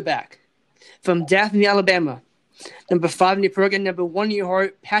quarterback, from Daphne, Alabama, number 5 in the program, number 1 in your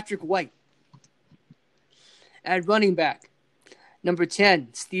heart, Patrick White. At running back, number 10,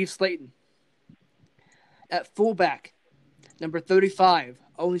 Steve Slayton. At fullback, number 35,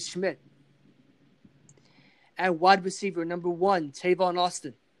 Owen Schmidt. At wide receiver, number 1, Tavon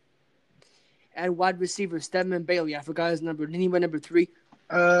Austin. At wide receiver, Stedman Bailey. I forgot his number. Didn't he win number 3?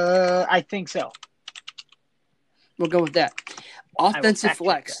 I think so. We'll go with that. Offensive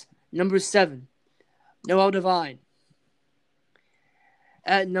flex, number 7, Noel Devine.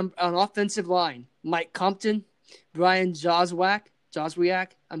 On offensive line, Mike Compton, Brian Joswiak.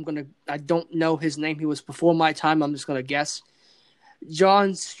 I don't know his name. He was before my time. I'm just going to guess.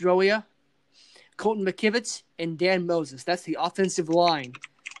 John Stroya, Colton McKivitz, and Dan Moses. That's the offensive line.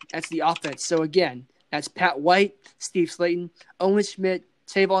 That's the offense. So, again, that's Pat White, Steve Slayton, Owen Schmidt,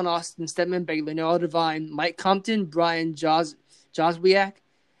 Tavon Austin, Stedman Bailey, Noel Devine, Mike Compton, Brian Joswiak,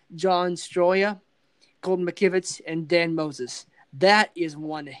 John Stroya, Colton McKivitz, and Dan Moses. That is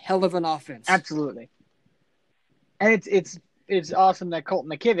one hell of an offense. Absolutely. And it's awesome that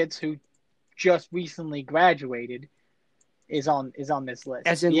Colton McKivitz, who just recently graduated, is on this list.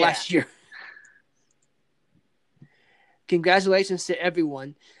 As in last year. Congratulations to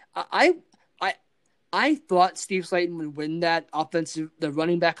everyone. I thought Steve Slayton would win the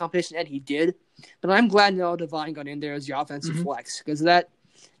running back competition, and he did. But I'm glad Noel Devine got in there as the offensive flex because that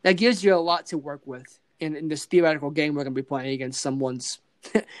gives you a lot to work with in this theoretical game we're going to be playing against someone's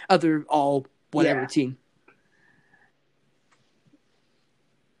other team.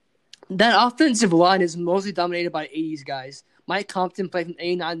 That offensive line is mostly dominated by 80s guys. Mike Compton played from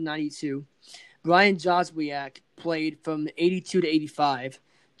 89 to 92. Brian Joswiak played from 82 to 85.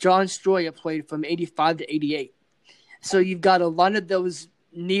 John Stroya played from 85 to 88. So you've got a lot of those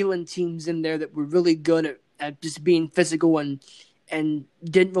Neyland teams in there that were really good at just being physical and and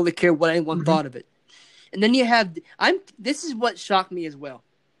didn't really care what anyone Mhm. thought of it. And then you have this is what shocked me as well.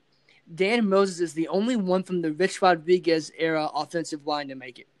 Dan Moses is the only one from the Rich Rodriguez era offensive line to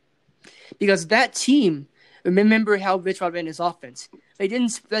make it. Because that team, remember how Rich Rod ran his offense. They didn't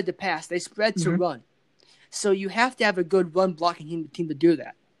spread to pass, they spread to run. So you have to have a good run blocking team to do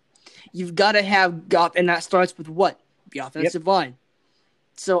that. You've got to have and that starts with what? The offensive line.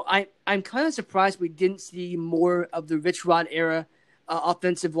 So I'm kind of surprised we didn't see more of the Rich Rod era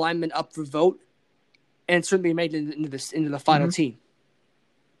offensive linemen up for vote, and certainly made it into the final team.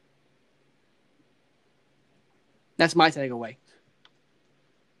 That's my takeaway.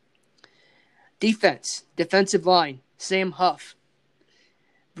 Defensive line, Sam Huff,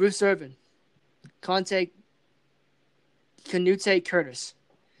 Bruce Irvin, Canute Curtis.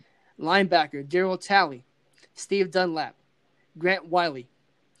 Linebacker, Daryl Talley, Steve Dunlap, Grant Wiley.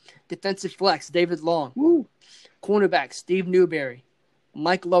 Defensive flex, David Long. Woo. Cornerback, Steve Newberry,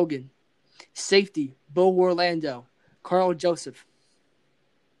 Mike Logan. Safety, Bo Orlando, Carl Joseph.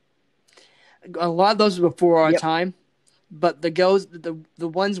 A lot of those were before our time, but the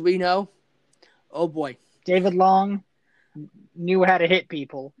ones we know, oh boy. David Long knew how to hit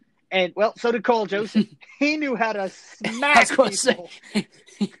people. And, well, so did Carl Joseph. He knew how to smack people.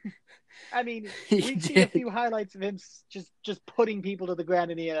 I mean, we've seen a few highlights of him just putting people to the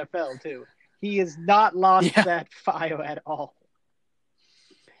ground in the NFL, too. He has not lost that fire at all.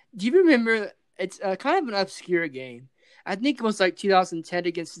 Do you remember, it's kind of an obscure game. I think it was like 2010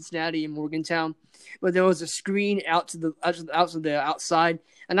 against Cincinnati and Morgantown, where there was a screen out to the outside,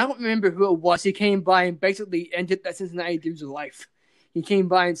 and I don't remember who it was. He came by and basically ended that Cincinnati dude's life. He came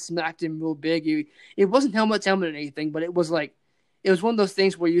by and smacked him real big. It wasn't helmet or anything, but it was one of those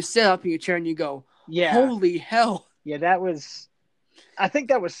things where you sit up in your chair and you go, holy hell. Yeah, I think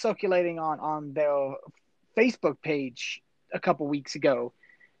that was circulating on their Facebook page a couple weeks ago.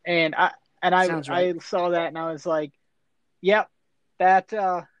 And I saw that and I was like, yep, that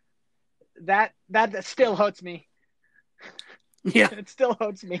still hurts me. Yeah. It still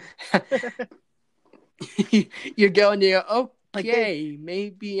hurts me. You're going there, okay,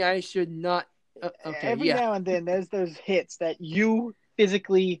 maybe I should not. Every now and then there's those hits that you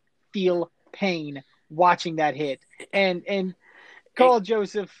physically feel pain watching that hit. And Carl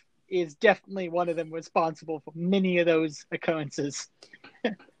Joseph is definitely one of them, responsible for many of those occurrences.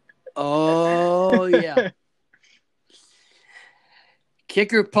 Oh, yeah.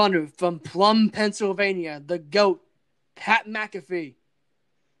 Kicker punter from Plum, Pennsylvania, the GOAT, Pat McAfee.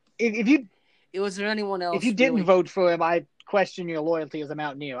 Was there anyone else? If you didn't vote for him, I question your loyalty as a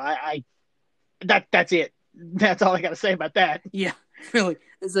Mountaineer. That's it. That's all I got to say about that. Yeah, really.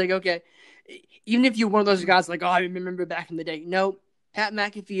 It's like, okay, even if you're one of those guys like, I remember back in the day. No, Pat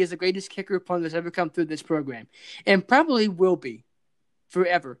McAfee is the greatest kicker punter that's ever come through this program, and probably will be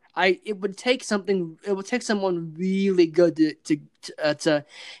forever. It would take someone really good to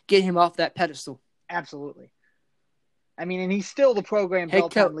get him off that pedestal. Absolutely. I mean, and he's still the program's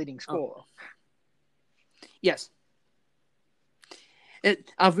all-time leading scorer. Yes.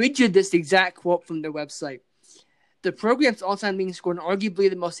 I'll read you this exact quote from their website. The program's all-time leading scorer and arguably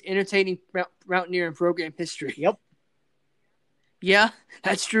the most entertaining Mountaineer in program history. Yep. Yeah,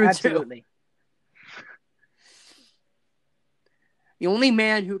 that's true Absolutely. too. The only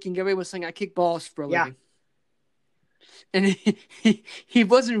man who can get away with saying I kick balls for a living. And he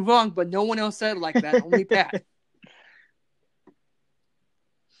wasn't wrong, but no one else said it like that. Only Pat.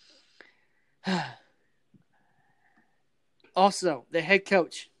 Also, the head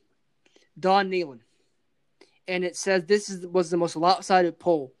coach, Don Nehlen. And it says was the most lopsided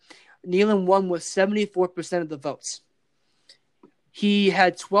poll. Nehlen won with 74% of the votes. He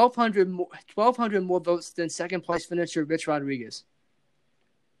had 1,200 more votes than second place finisher Rich Rodriguez.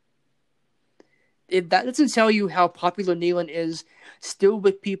 If that doesn't tell you how popular Nehlen is, still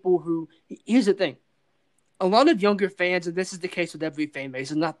with people who... Here's the thing. A lot of younger fans, and this is the case with every fan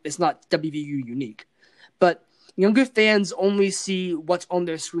base, it's not WVU unique, but younger fans only see what's on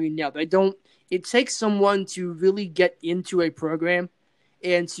their screen now. They don't... It takes someone to really get into a program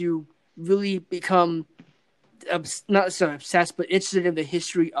and to really become not so obsessed, but interested in the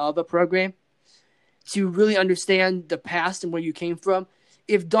history of a program, to really understand the past and where you came from.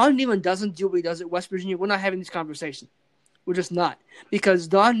 If Don Nehlen doesn't do what he does at West Virginia, we're not having this conversation. We're just not. Because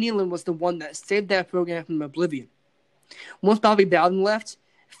Don Nehlen was the one that saved that program from oblivion. Once Bobby Bowden left,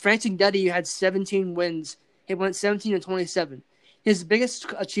 Frank Cignetti had 17 wins. He went 17-27. His biggest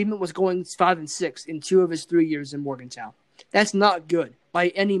achievement was going 5-6 in 2 of his 3 years in Morgantown. That's not good by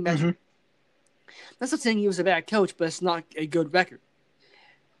any measure. Mm-hmm. That's not saying he was a bad coach, but it's not a good record.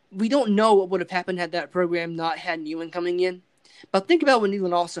 We don't know what would have happened had that program not had Nehlen coming in. But think about what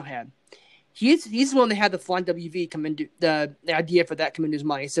Neyland also had. He's the one that had the Flying WV come into the idea for that come into his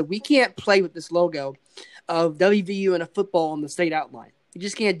mind. He said, we can't play with this logo of WVU and a football on the state outline. You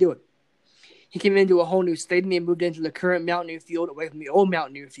just can't do it. He came into a whole new stadium and moved into the current Mountaineer Field away from the old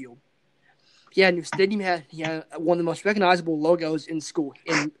Mountaineer Field. He had a new stadium. He had one of the most recognizable logos in school,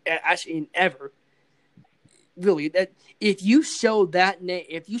 in ever. Really, that if you show that name,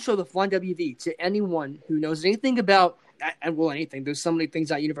 if you show the Flying WV to anyone who knows anything about anything, there's so many things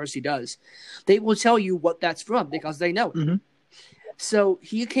that university does, they will tell you what that's from because they know it. Mm-hmm. So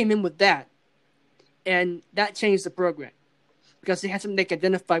he came in with that, and that changed the program because they had something they could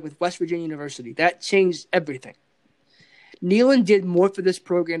identify with West Virginia University. That changed everything. Neyland did more for this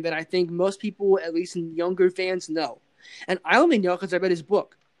program than I think most people, at least in younger fans, know. And I only know because I read his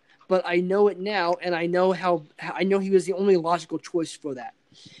book. But I know it now, and I know he was the only logical choice for that.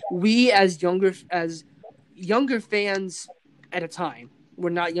 We, as younger fans at a time,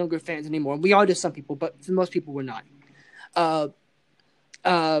 we're not younger fans anymore. We are to some people, but for most people, we're not.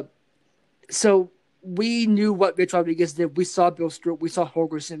 So we knew what Rich Rodriguez did. We saw Bill Stewart. We saw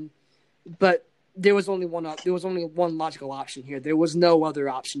Holgorsen. But there was only one logical option here. There was no other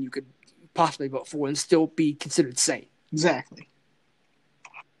option you could possibly vote for and still be considered sane. Exactly.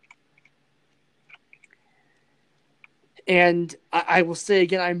 And I will say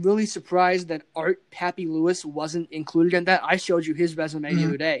again, I'm really surprised that Art Pappy Lewis wasn't included in that. I showed you his resume the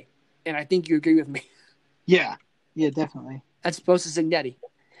other day, and I think you agree with me. Yeah, definitely. As opposed to Signetti.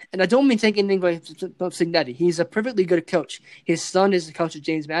 And I don't mean taking anything away from Signetti. He's a perfectly good coach. His son is the coach of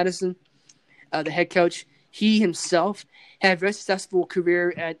James Madison, the head coach. He himself had a very successful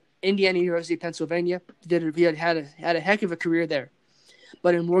career at Indiana University, Pennsylvania. He had a heck of a career there.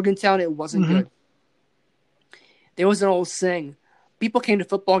 But in Morgantown, it wasn't good. There was an old saying, people came to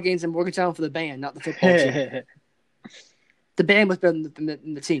football games in Morgantown for the band, not the football team. The band was better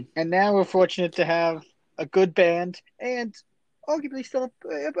than the team. And now we're fortunate to have a good band and arguably still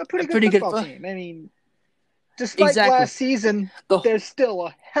a pretty good football team. I mean, despite last season, there's still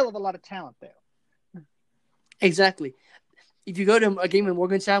a hell of a lot of talent there. Exactly. If you go to a game in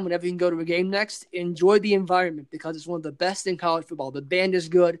Morgantown, whenever you can go to a game next, enjoy the environment because it's one of the best in college football. The band is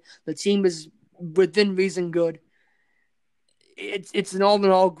good. The team is within reason good. It's an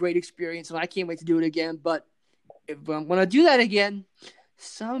all-in-all great experience, and I can't wait to do it again. But if I'm going to do that again,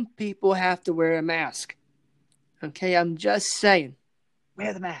 some people have to wear a mask. Okay, I'm just saying.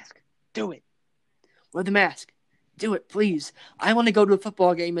 Wear the mask. Do it. Wear the mask. Do it, please. I want to go to a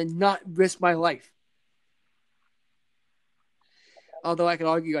football game and not risk my life. Although I could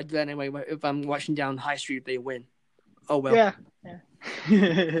argue I'd do that anyway if I'm watching down High Street if they win. Oh, well. Yeah.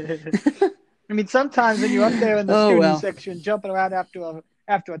 I mean, sometimes when you're up there in the student section jumping around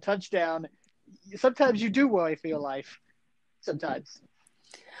after a touchdown, sometimes you do worry for your life. Sometimes.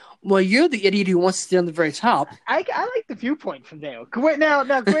 Well, you're the idiot who wants to stay on the very top. I like the viewpoint from there. Now,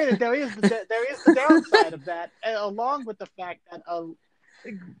 granted, there is the downside of that, along with the fact that,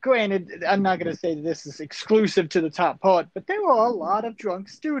 granted, I'm not going to say that this is exclusive to the top part, but there are a lot of drunk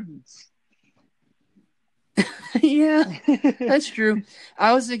students. Yeah, that's true.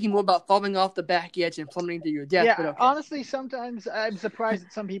 I was thinking more about falling off the back edge and plummeting to your death. Yeah, but okay. Honestly, sometimes I'm surprised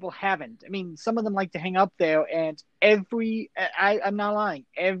that some people haven't. I mean, some of them like to hang up there, and I'm not lying,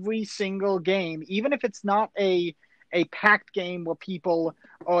 every single game, even if it's not a packed game where people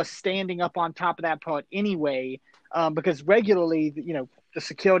are standing up on top of that part anyway, because regularly, the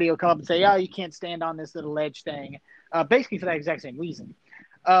security will come up and say, "Oh, you can't stand on this little ledge thing," basically for that exact same reason.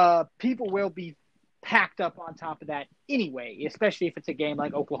 People will be packed up on top of that anyway, especially if it's a game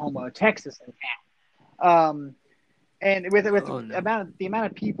like Oklahoma or Texas in town. And with the amount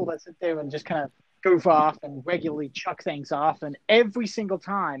of people that sit there and just kind of goof off and regularly chuck things off, and every single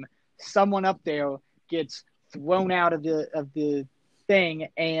time someone up there gets thrown out of the thing,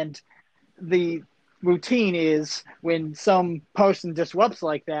 and the routine is when some person disrupts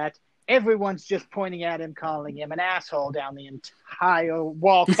like that, everyone's just pointing at him, calling him an asshole down the entire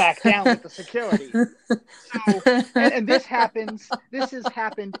walk back down with the security. So, and this has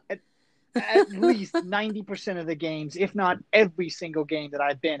happened at least 90% of the games, if not every single game that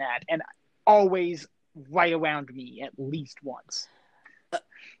I've been at, and always right around me at least once.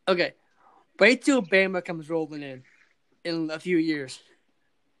 Okay. Wait till Bama comes rolling in a few years.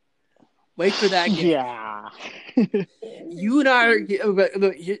 Wait for that game. Yeah. You and I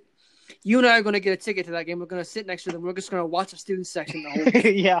are going to get a ticket to that game. We're going to sit next to them. We're just going to watch the student section.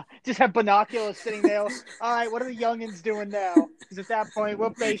 Yeah, just have binoculars sitting there. All right, what are the youngins doing now? Because at that point, we're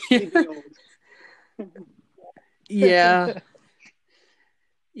basically old. Yeah.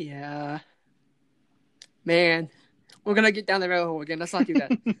 Yeah. Man, We're gonna get down the rabbit hole again. Let's not do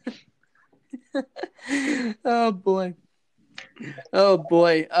that. Oh boy. Oh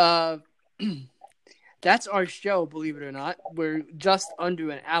boy. That's our show, believe it or not. We're just under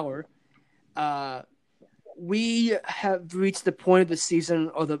an hour. We have reached the point of the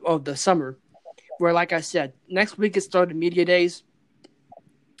season of the summer where, like I said, next week is started media days.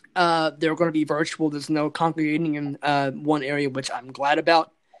 They're going to be virtual. There's no congregating in one area, which I'm glad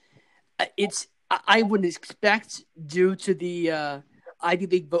about. I would expect, due to the Ivy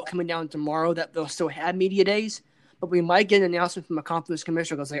League vote coming down tomorrow, that they'll still have media days. But we might get an announcement from a conference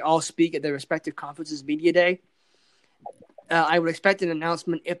commissioner because they all speak at their respective conferences media day. I would expect an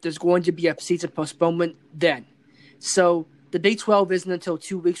announcement if there's going to be a season postponement then. So the Big 12 isn't until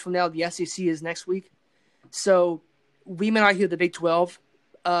 2 weeks from now. The SEC is next week. So we may not hear the Big 12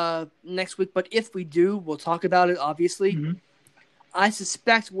 next week, but if we do, we'll talk about it, obviously. Mm-hmm. I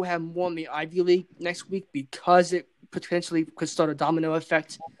suspect we'll have more in the Ivy League next week because it potentially could start a domino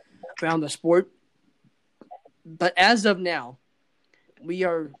effect around the sport. But as of now, we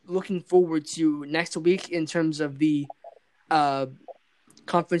are looking forward to next week in terms of the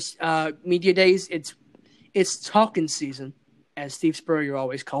conference media days. It's talking season, as Steve Spurrier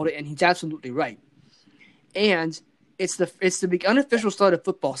always called it, and he's absolutely right. And it's the unofficial start of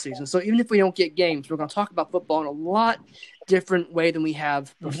football season. So even if we don't get games, we're going to talk about football in a lot different way than we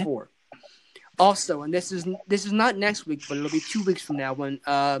have before. Also, and this is not next week, but it'll be 2 weeks from now when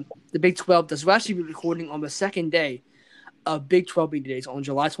the Big 12 does. We'll actually be recording on the second day of Big 12 media days on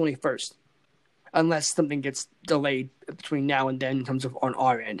July 21st, unless something gets delayed between now and then in terms of on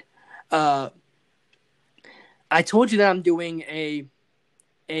our end. I told you that I'm doing a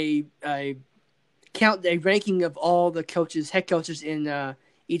ranking of all the head coaches in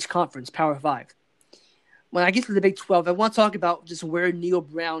each conference, Power 5. When I get to the Big 12, I want to talk about just where Neil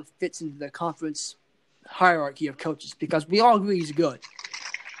Brown fits into the conference hierarchy of coaches, because we all agree he's good.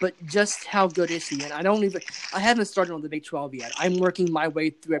 But just how good is he? And I haven't started on the Big 12 yet. I'm working my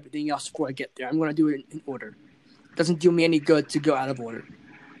way through everything else before I get there. I'm going to do it in order. It doesn't do me any good to go out of order.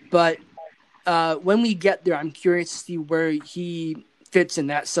 But when we get there, I'm curious to see where he fits in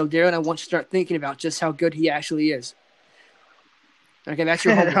that. So, Darren, I want you to start thinking about just how good he actually is. Okay, that's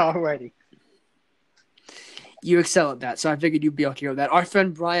your homework. Already. You excel at that, so I figured you'd be okay with that. Our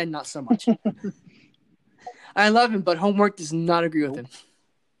friend Brian, not so much. I love him, but homework does not agree with him.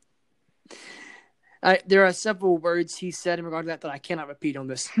 There are several words he said in regard to that I cannot repeat on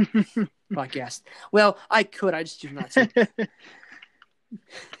this podcast. Well, I could. I just choose not to.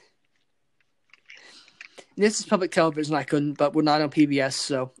 This is public television. I couldn't, but we're not on PBS,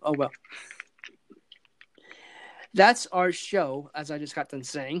 so oh well. That's our show, as I just got done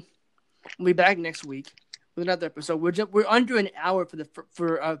saying. We'll be back next week with another episode. We're under an hour for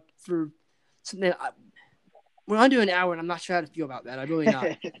something. We're under an hour, and I'm not sure how to feel about that. I'm really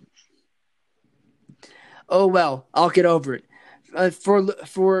not. Oh well, I'll get over it.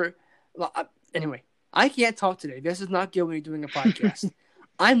 Anyway, I can't talk today. This is not Gilby doing a podcast.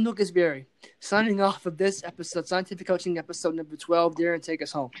 I'm Lucas Berry, signing off of this episode, Scientific Coaching episode number 12. Darren, take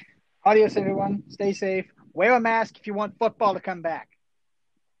us home. Adios, everyone. Stay safe. Wear a mask if you want football to come back.